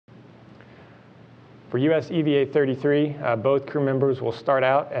For US EVA 33, both crew members will start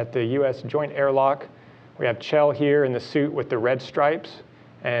out at the US joint airlock. We have Chell here in the suit with the red stripes,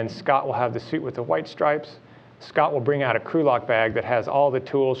 and Scott will have the suit with the white stripes. Scott will bring out a crew lock bag that has all the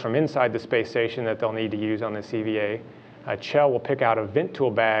tools from inside the space station that they'll need to use on this EVA. Chell will pick out a vent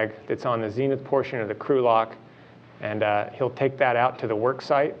tool bag that's on the zenith portion of the crew lock, and he'll take that out to the work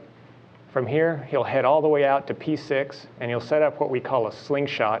site. From here, he'll head all the way out to P6, and he'll set up what we call a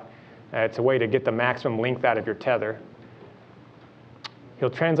slingshot. It's a way to get the maximum length out of your tether. He'll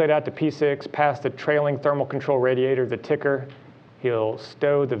translate out to P6, past the trailing thermal control radiator, the ticker. He'll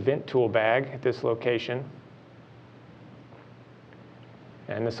stow the vent tool bag at this location.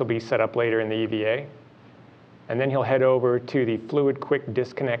 And this will be set up later in the EVA. And then he'll head over to the fluid quick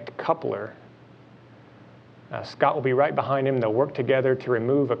disconnect coupler. Scott will be right behind him. They'll work together to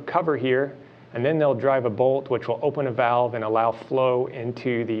remove a cover here, and then they'll drive a bolt which will open a valve and allow flow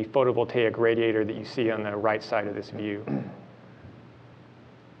into the photovoltaic radiator that you see on the right side of this view.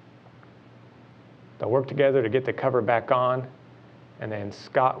 They'll work together to get the cover back on, and then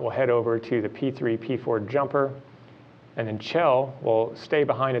Scott will head over to the P3, P4 jumper, and then Chell will stay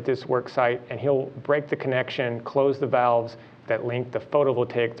behind at this work site, and he'll break the connection, close the valves that link the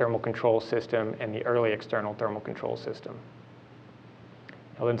photovoltaic thermal control system and the early external thermal control system.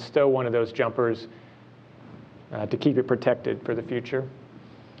 He'll then stow one of those jumpers to keep it protected for the future.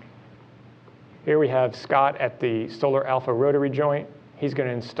 Here we have Scott at the solar alpha rotary joint. He's going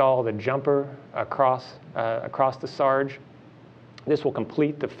to install the jumper across the Sarge. This will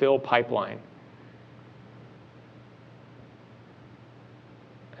complete the fill pipeline.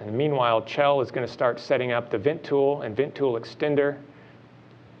 And meanwhile, Chell is going to start setting up the vent tool and vent tool extender.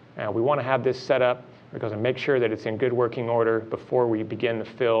 We want to have this set up because to make sure that it's in good working order before we begin the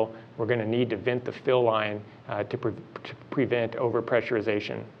fill. We're going to need to vent the fill line to prevent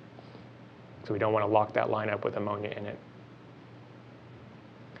overpressurization. So we don't want to lock that line up with ammonia in it.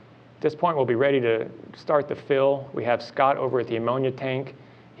 At this point, we'll be ready to start the fill. We have Scott over at the ammonia tank.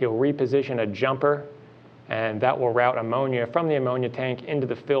 He'll reposition a jumper, and that will route ammonia from the ammonia tank into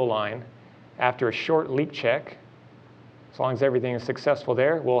the fill line. After a short leak check, as long as everything is successful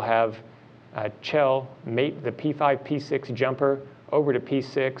there, we'll have Chell mate the P5, P6 jumper over to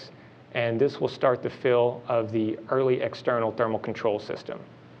P6, and this will start the fill of the early external thermal control system.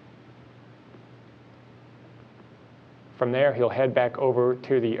 From there, he'll head back over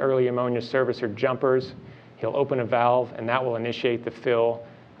to the early ammonia servicer jumpers. He'll open a valve, and that will initiate the fill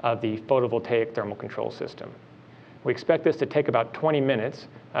of the photovoltaic thermal control system. We expect this to take about 20 minutes.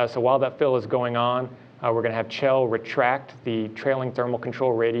 So while that fill is going on, we're going to have Chell retract the trailing thermal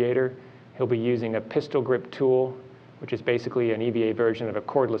control radiator. He'll be using a pistol grip tool, which is basically an EVA version of a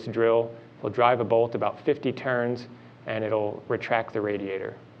cordless drill. He'll drive a bolt about 50 turns, and it'll retract the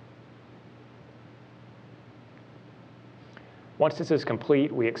radiator. Once this is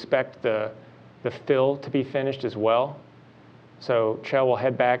complete, we expect the fill to be finished as well. So Chell will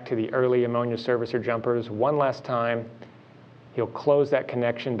head back to the early ammonia servicer jumpers one last time. He'll close that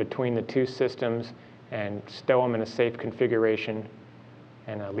connection between the two systems and stow them in a safe configuration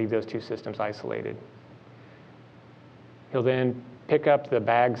and leave those two systems isolated. He'll then pick up the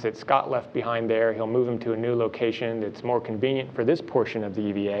bags that Scott left behind there. He'll move them to a new location that's more convenient for this portion of the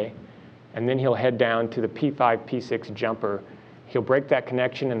EVA. And then he'll head down to the P5, P6 jumper. He'll break that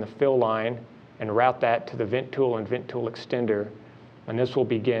connection in the fill line and route that to the vent tool and vent tool extender. And this will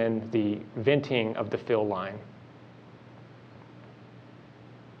begin the venting of the fill line.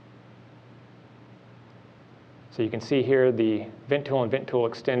 So you can see here the vent tool and vent tool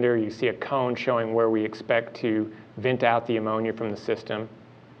extender. You see a cone showing where we expect to vent out the ammonia from the system.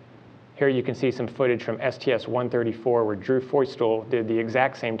 Here you can see some footage from STS-134 where Drew Feustel did the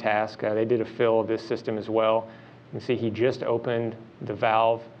exact same task. They did a fill of this system as well. You can see he just opened the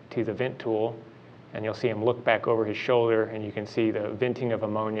valve to the vent tool, and you'll see him look back over his shoulder, and you can see the venting of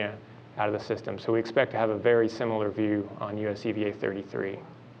ammonia out of the system. So we expect to have a very similar view on US EVA 33.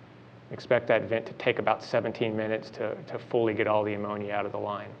 Expect that vent to take about 17 minutes to fully get all the ammonia out of the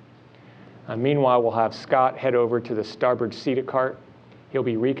line. Meanwhile, we'll have Scott head over to the starboard CETA cart. He'll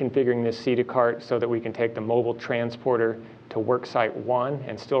be reconfiguring this CETA cart so that we can take the mobile transporter to work site 1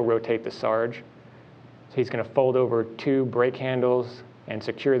 and still rotate the Sarge. So he's going to fold over 2 brake handles and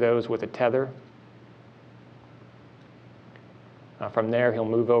secure those with a tether. From there, he'll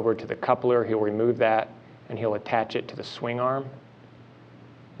move over to the coupler. He'll remove that, and he'll attach it to the swing arm.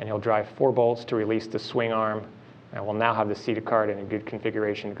 And he'll drive 4 bolts to release the swing arm. And we'll now have the CETA cart in a good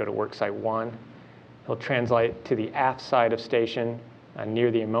configuration to go to work site 1. He'll translate to the aft side of station near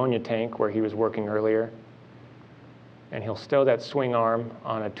the ammonia tank where he was working earlier. And he'll stow that swing arm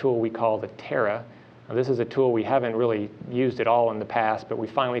on a tool we call the Terra. Now, this is a tool we haven't really used at all in the past, but we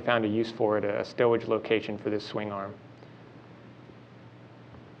finally found a use for it, a stowage location for this swing arm.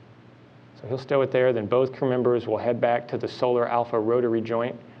 So he'll stow it there, then both crew members will head back to the solar alpha rotary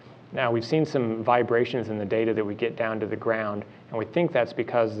joint. Now, we've seen some vibrations in the data that we get down to the ground, and we think that's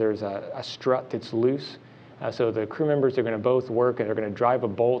because there's a strut that's loose. So the crew members are going to both work and they're going to drive a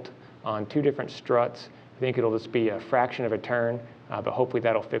bolt on two different struts. I think it'll just be a fraction of a turn, but hopefully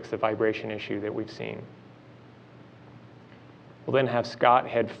that'll fix the vibration issue that we've seen. We'll then have Scott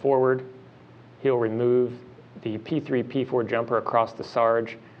head forward. He'll remove the P3, P4 jumper across the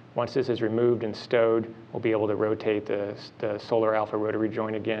Sarge. Once this is removed and stowed, we'll be able to rotate the solar alpha rotary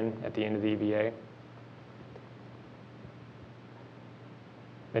joint again at the end of the EVA.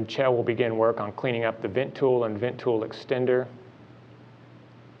 Then Chell will begin work on cleaning up the vent tool and vent tool extender.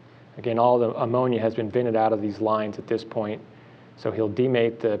 Again, all the ammonia has been vented out of these lines at this point. So he'll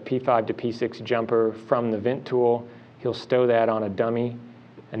demate the P5 to P6 jumper from the vent tool. He'll stow that on a dummy,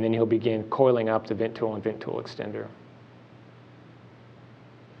 and then he'll begin coiling up the vent tool and vent tool extender.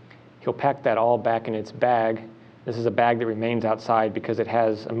 He'll pack that all back in its bag. This is a bag that remains outside because it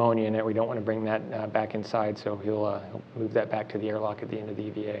has ammonia in it. We don't want to bring that back inside, so he'll move that back to the airlock at the end of the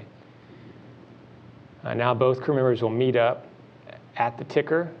EVA. Now both crew members will meet up at the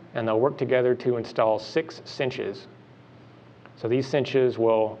ticker, and they'll work together to install 6 cinches. So these cinches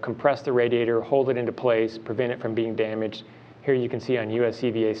will compress the radiator, hold it into place, prevent it from being damaged. Here you can see on US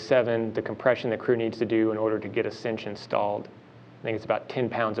EVA 7 the compression the crew needs to do in order to get a cinch installed. I think it's about 10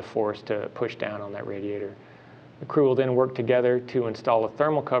 pounds of force to push down on that radiator. The crew will then work together to install a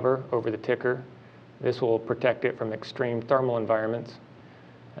thermal cover over the ticker. This will protect it from extreme thermal environments.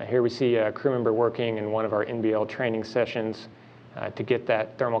 Here we see a crew member working in one of our NBL training sessions to get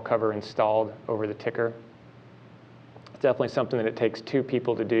that thermal cover installed over the ticker. It's definitely something that it takes 2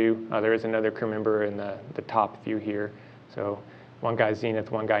 people to do. There is another crew member in the top view here. So one guy Zenith,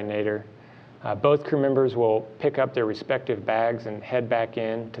 one guy Nader. Both crew members will pick up their respective bags and head back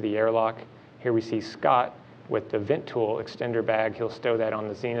in to the airlock. Here we see Scott with the vent tool extender bag. He'll stow that on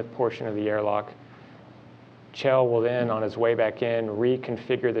the Zenith portion of the airlock. Chell will then, on his way back in,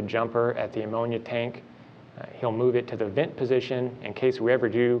 reconfigure the jumper at the ammonia tank. He'll move it to the vent position. In case we ever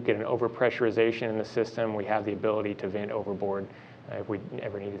do get an overpressurization in the system, we have the ability to vent overboard if we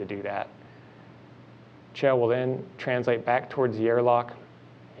ever needed to do that. Chell will then translate back towards the airlock.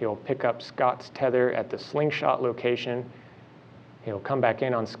 He'll pick up Scott's tether at the slingshot location. He'll come back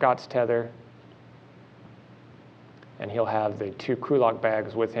in on Scott's tether, and he'll have the 2 crew lock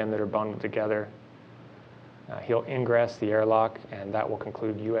bags with him that are bundled together. He'll ingress the airlock, and that will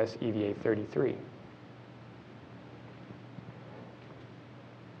conclude US EVA 33.